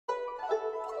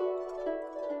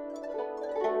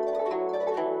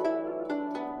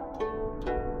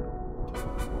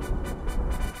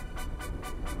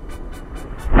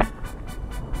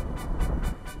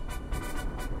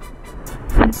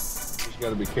got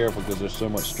to be careful because there's so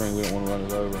much string we don't want to run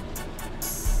it over.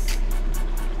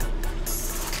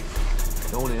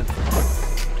 Going in.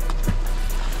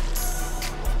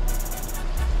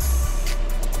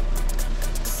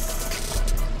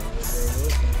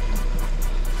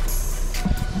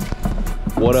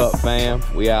 What up, fam?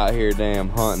 We out here damn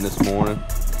hunting this morning.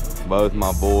 Both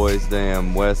my boys,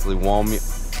 damn Wesley Walmut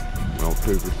and old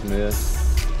Cooper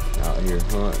Smith, out here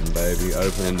hunting, baby.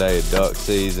 Opening day of duck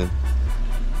season.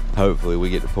 Hopefully we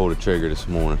get to pull the trigger this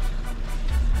morning.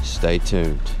 Stay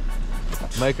tuned.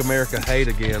 Make America hate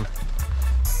again.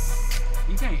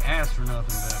 You can't ask for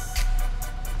nothing better.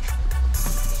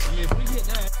 I mean, if we get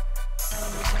that,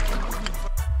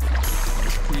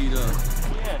 Speed up.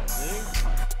 yeah, dude.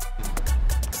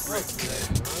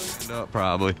 Stand up,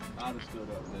 probably. I'd have stood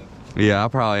up then. Yeah, I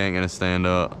probably ain't gonna stand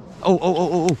up. Oh, oh, oh,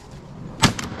 oh, oh.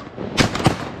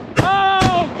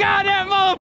 Oh, got that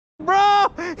mother, bro!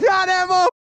 Got that mother,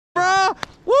 bro!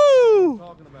 Woo!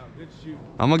 Talking about good shooting.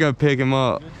 I'm gonna go pick him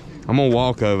up. I'm gonna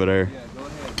walk over there. Yeah, go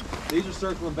ahead. These are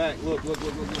circling back. Look, look,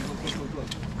 look, look, look, look, look, look.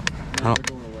 No, they're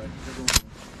going away. They're going away.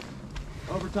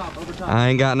 Over top, over top. I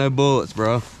ain't got no bullets,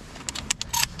 bro.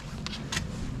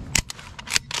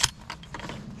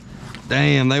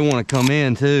 Damn, they want to come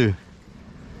in too.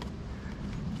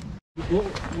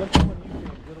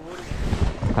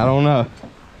 I don't know.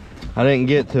 I didn't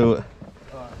get to it.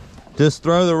 Just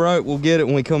throw the rope. We'll get it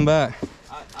when we come back.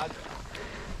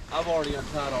 I've already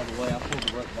untied all the way. I pulled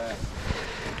the rope back.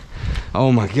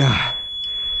 Oh my God.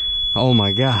 Oh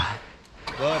my God.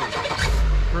 Buddy,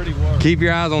 pretty work. Keep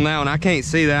your eyes on that one. I can't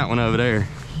see that one over there.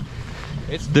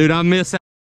 Dude, I missed that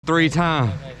 3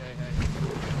 times. Hey.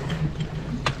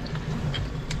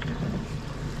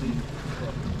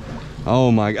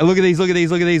 Oh my God. Look at these, look at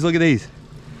these, look at these, look at these.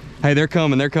 Hey, they're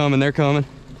coming, they're coming, they're coming.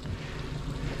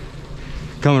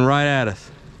 Coming right at us.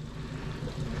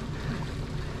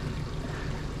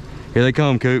 Here they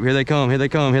come, Coop. Here they come, here they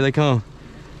come, here they come.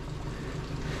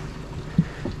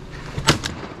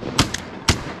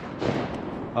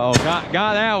 Oh, got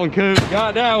that one, Coop.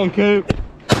 Got that one, Coop.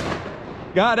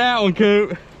 Got that one,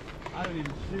 Coop. I didn't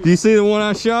even shoot. Do you see the one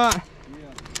I shot? Yeah.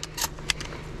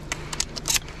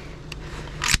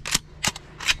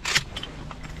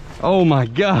 Oh my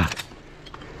God.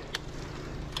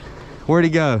 Where'd he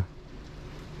go?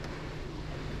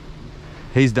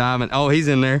 He's diving. Oh, he's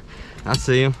in there. I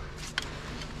see him.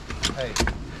 Hey.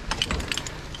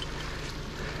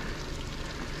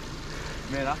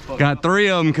 Man, I fucked Got up. 3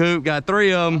 of them, Coop. Got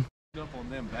 3 of them. Up on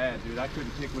them bad, dude. I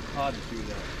couldn't pick which pod to shoot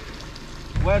at.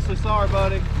 Wesley, sorry,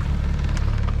 buddy.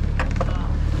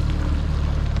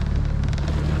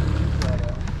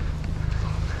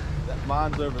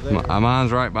 Mine's over there.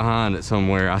 Mine's right behind it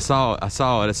somewhere. I saw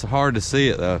it. It's hard to see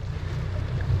it though.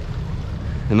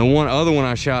 And the other one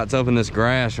I shot's up in this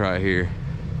grass right here.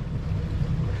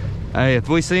 Hey, if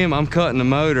we see him, I'm cutting the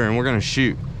motor and we're gonna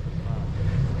shoot.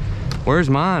 Where's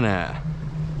mine at?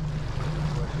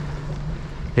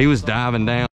 He was diving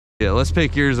down. Yeah, let's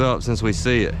pick yours up since we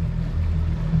see it.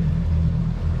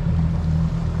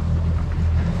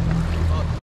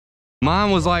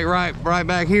 Mine was like right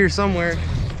back here somewhere.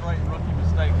 Straight rookie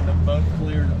mistake, and them both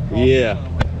cleared. Yeah.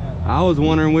 I was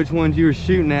wondering which ones you were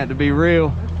shooting at to be real.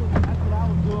 That's what I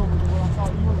was doing with what I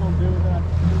thought you were going to do with that.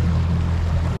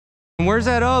 Where's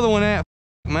that other one at,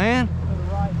 man? To the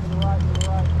right, to the right, to the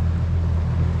right.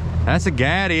 That's a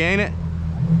gaddy, ain't it?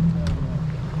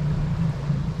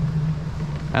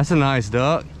 That's a nice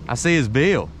duck. I see his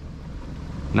bill.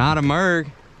 Not a merg.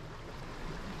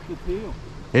 It's a teal.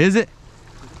 Is it?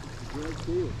 It's a great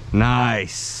teal.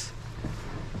 Nice.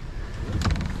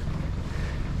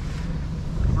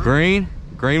 Green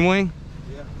wing?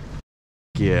 Yeah.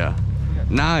 Yeah.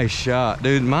 Nice shot.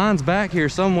 Dude, mine's back here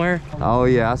somewhere. Oh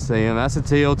yeah, I see him. That's a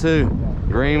teal too.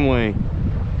 Green wing.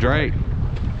 Drake.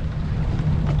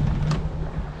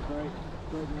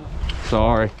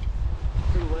 Sorry. To the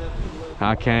left, to the left.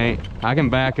 I can't. I can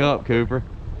back up, Cooper.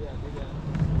 Yeah, do that.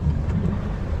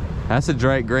 That's a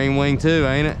Drake green wing too,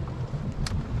 ain't it?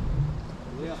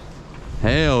 Yeah.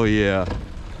 Hell yeah.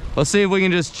 Let's see if we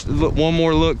can just look one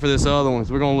more look for this other one, because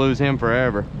we're gonna lose him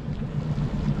forever.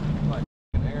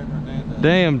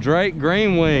 Damn, Drake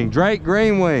green wing. Drake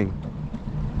green wing.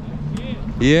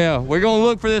 Yeah, we're gonna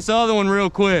look for this other one real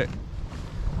quick.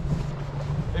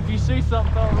 If you see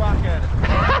something, throw a rock at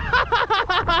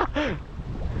it.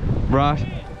 Brosh.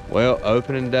 Well,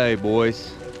 opening day,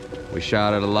 boys. We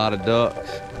shot at a lot of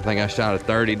ducks. I think I shot a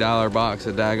 $30 box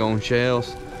of daggone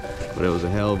shells, but it was a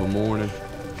hell of a morning.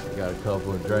 Got a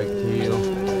couple of Drake teal.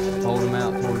 Hold them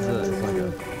out towards the, it's like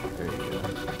a, there you go.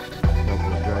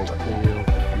 Couple of Drake teal,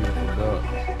 beautiful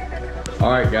ducks.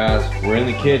 All right, guys, we're in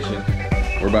the kitchen.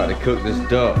 we're about to cook this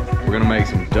duck. We're gonna make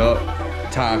some duck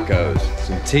tacos,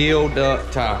 some teal duck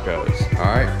tacos, all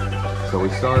right? So we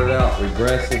started out, we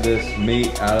breasted this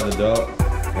meat out of the duck,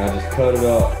 and I just cut it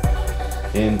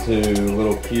up into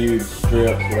little cube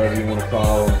strips, whatever you wanna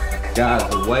call them. Guys,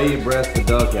 the way you breast the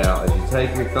duck out is you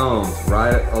take your thumbs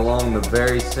right along the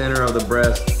very center of the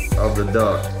breast of the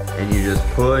duck, and you just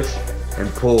push and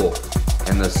pull,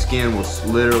 and the skin will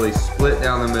literally split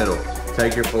down the middle.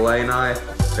 Take your fillet knife,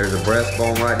 there's a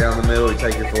breastbone right down the middle, you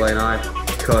take your fillet knife,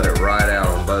 cut it right out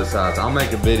on both sides. I'll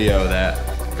make a video of that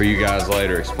for you guys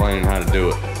later explaining how to do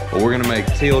it. But we're gonna make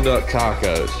teal duck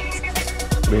tacos.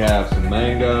 We have some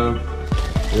mango,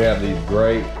 we have these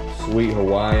great sweet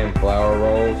Hawaiian flour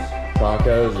rolls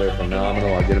tacos, they're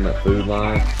phenomenal. I get them at Food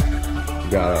Line. We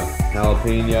got a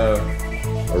jalapeno,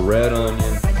 a red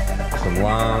onion, some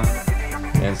lime,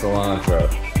 and cilantro.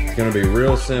 It's gonna be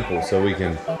real simple so we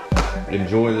can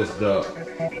enjoy this duck.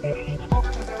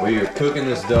 We are cooking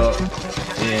this duck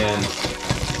in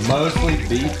mostly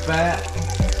beef fat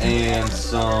and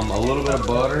a little bit of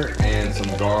butter and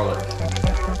some garlic.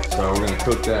 So we're gonna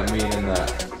cook that meat in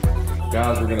that.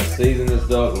 Guys, we're gonna season this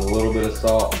duck with a little bit of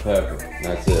salt and pepper.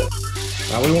 That's it.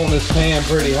 Now we want this pan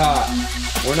pretty hot.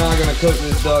 We're not gonna cook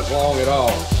this duck long at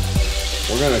all.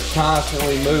 We're gonna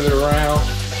constantly move it around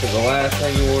because the last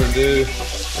thing you wanna do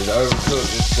is overcook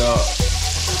this duck.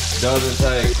 Doesn't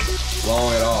take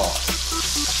long at all.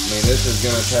 I mean, this is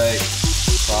gonna take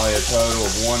probably a total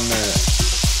of 1 minute.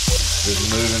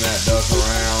 Just moving that duck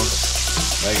around,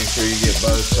 making sure you get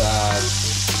both sides.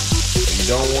 You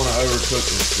don't want to overcook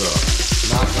this stuff.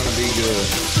 It's not going to be good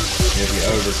if you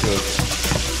overcook it.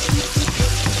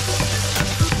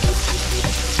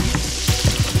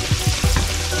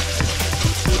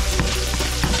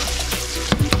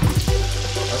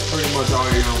 That's pretty much all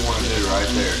you're going to want to do right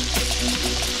there.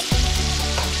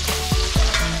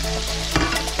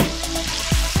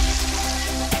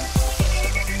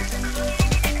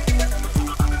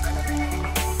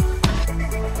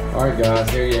 Alright guys,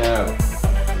 here you have it.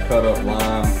 Cut up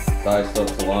lime, diced up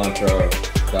cilantro,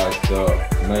 diced up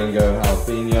mango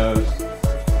jalapenos.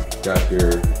 Got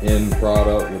your end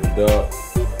product with the duck.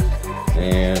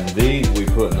 And these we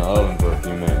put in the oven for a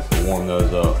few minutes to warm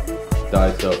those up.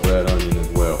 Diced up red onion as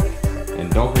well.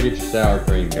 And don't forget your sour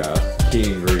cream, guys.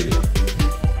 Key ingredient.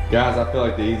 Guys, I feel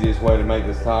like the easiest way to make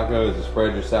this taco is to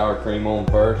spread your sour cream on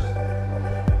first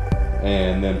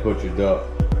and then put your duck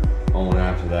on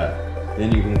after that.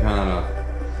 Then you can kind of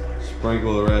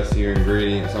sprinkle the rest of your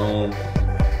ingredients on.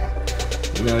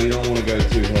 You know, you don't want to go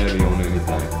too heavy on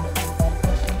anything.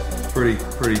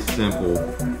 Pretty simple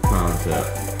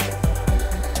concept.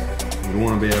 You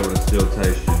want to be able to still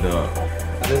taste your duck.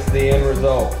 This is the end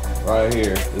result right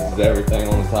here. This is everything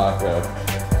on the taco.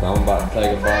 So I'm about to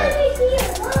take a bite.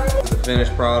 The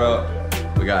finished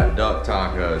product, we got duck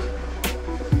tacos.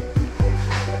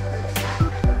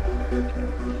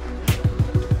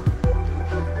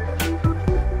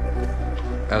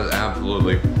 That is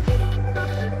absolutely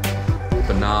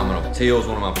phenomenal. Teal's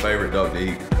one of my favorite duck to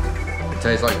eat. It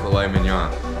tastes like filet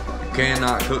mignon. You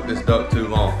cannot cook this duck too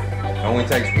long. It only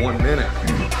takes 1 minute.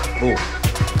 Ooh,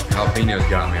 jalapenos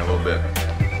got me a little bit.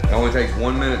 It only takes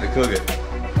 1 minute to cook it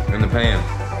in the pan.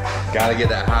 Gotta get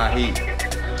that high heat.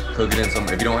 Cook it in some,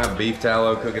 if you don't have beef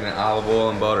tallow, cook it in olive oil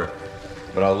and butter.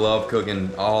 But I love cooking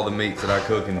all the meats that I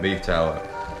cook in beef tallow.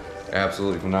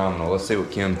 Absolutely phenomenal. Let's see what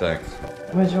Kim thinks.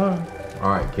 Which one? All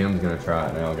right, Kim's gonna try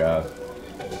it now, guys.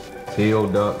 Teal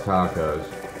duck tacos.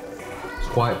 It's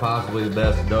quite possibly the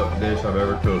best duck dish I've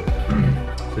ever cooked.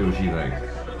 See what she thinks.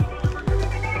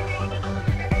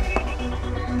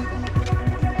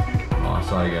 Oh, I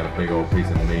saw you got a big old piece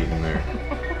of meat in there.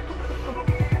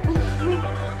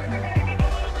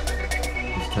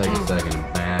 Just take a second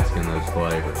and bask in those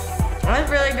flavors.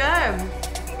 That's really good.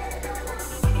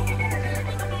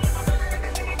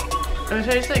 It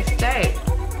tastes like steak.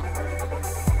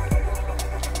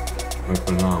 It's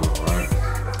phenomenal, right?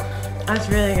 That's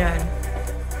really good.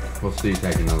 We'll see you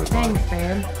take another bite. Thanks,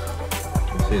 babe.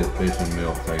 We'll see the fish and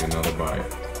milk take another bite.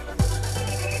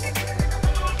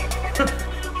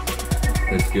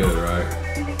 It's good, right?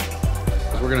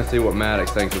 We're gonna see what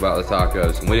Maddox thinks about the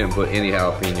tacos. And we didn't put any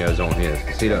jalapenos on his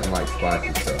because he doesn't like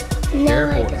spicy stuff. No,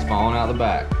 Careful, it's falling out the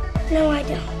back. No, I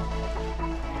don't.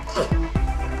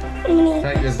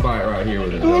 Take this bite right here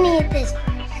with it. I'm gonna eat this.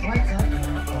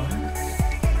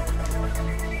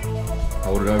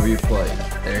 Hold it over your plate.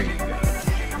 There you go.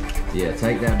 Yeah,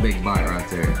 take that big bite right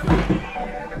there.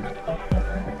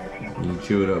 You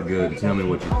chew it up good. Tell me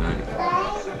what you think.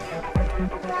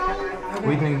 What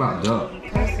do you think about duck?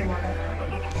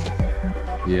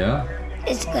 Yeah?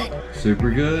 It's good.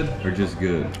 Super good or just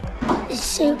good? It's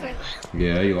super good.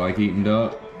 Yeah, you like eating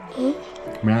duck?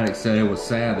 Maddox said it was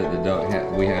sad that the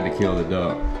duck we had to kill the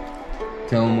duck.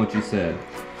 Tell him what you said.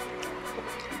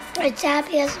 It's sad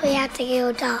because we have to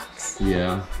kill ducks.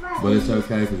 Yeah, but it's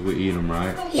okay because we eat them,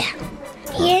 right? Yeah.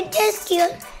 You can't just kill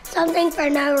something for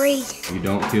no reason. You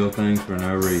don't kill things for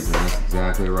no reason. That's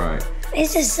exactly right.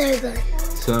 This is so good.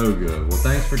 So good. Well,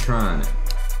 thanks for trying it.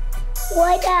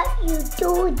 What up, you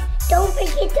dude? Don't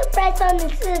forget to press on the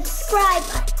subscribe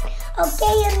button.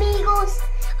 Okay, amigos?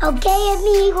 Okay,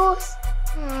 amigos?